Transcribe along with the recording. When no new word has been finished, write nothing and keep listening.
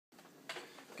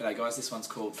G'day guys, this one's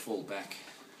called Fall Back.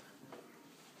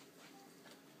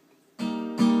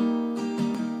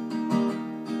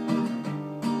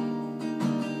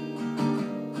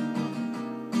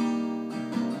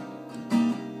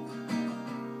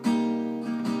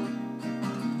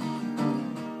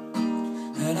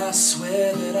 And I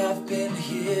swear that I've been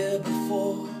here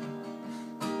before.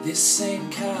 This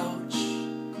same couch,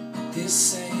 this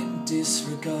same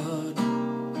disregard.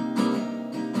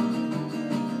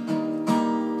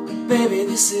 Baby,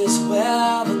 this is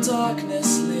where the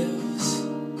darkness lives.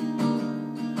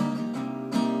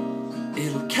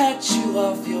 It'll catch you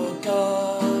off your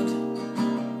guard.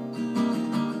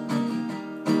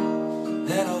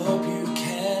 And I hope you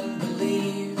can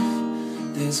believe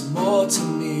there's more to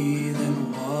me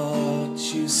than what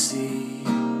you see.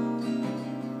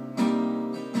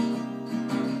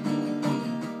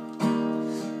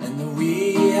 And that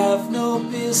we have no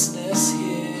business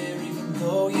here, even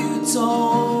though you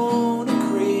don't agree.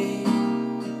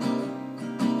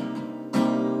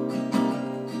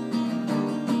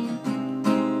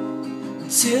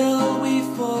 Till we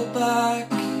fall back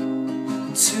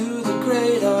to the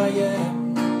great I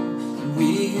am, and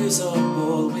we use up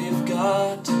all we've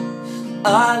got.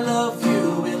 I love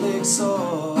you will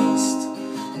exhaust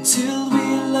until we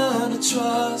learn to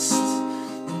trust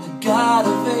in the God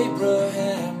of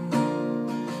Abraham.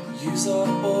 Use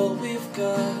up all we've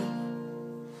got,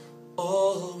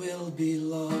 all will be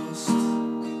lost.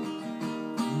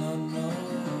 No, no,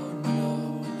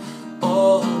 no,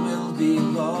 all will be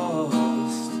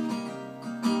lost.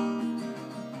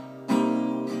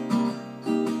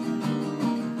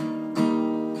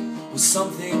 Well,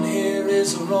 something here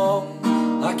is wrong.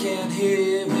 I can't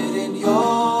hear it in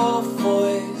your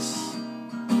voice.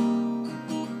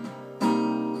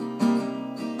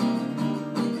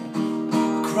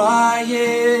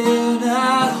 Crying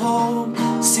at home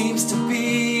seems to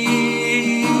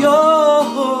be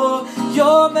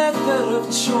your method of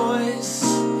choice.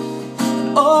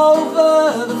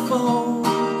 Over the phone,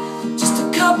 just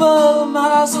a couple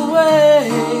miles away,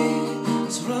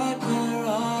 it's right where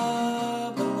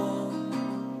I belong.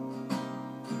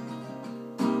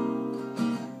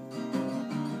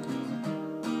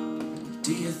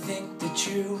 Do you think that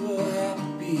you were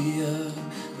happier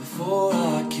before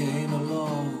I came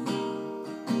along?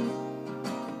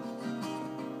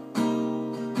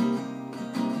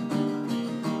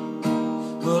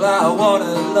 Well, I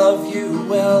wanna love you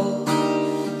well,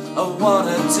 I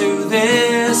wanna do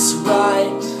this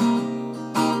right.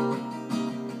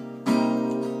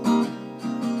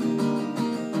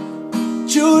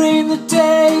 During the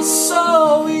day it's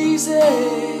so easy,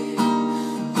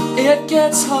 it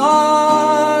gets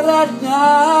hard at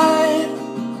night.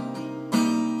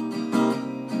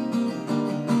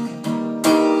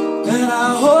 And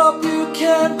I hope you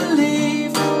can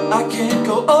believe I can't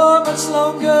go on much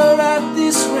longer at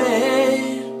this rate.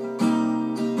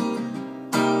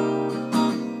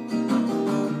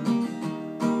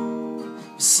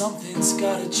 Something's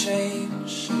gotta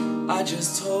change, I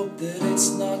just hope that it's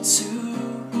not too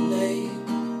late.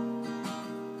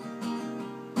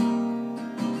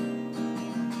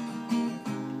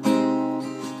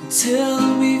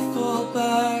 Till we fall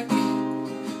back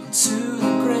to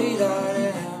the great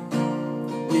I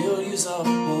am, we'll use up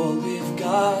all we've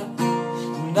got.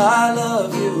 And I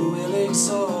love you will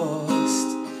exhaust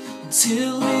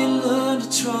until we learn to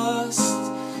trust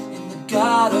in the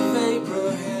God of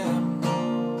Abraham.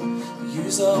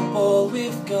 Use up all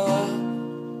we've got,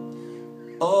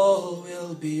 all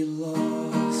will be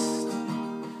lost.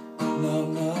 No,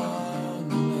 no.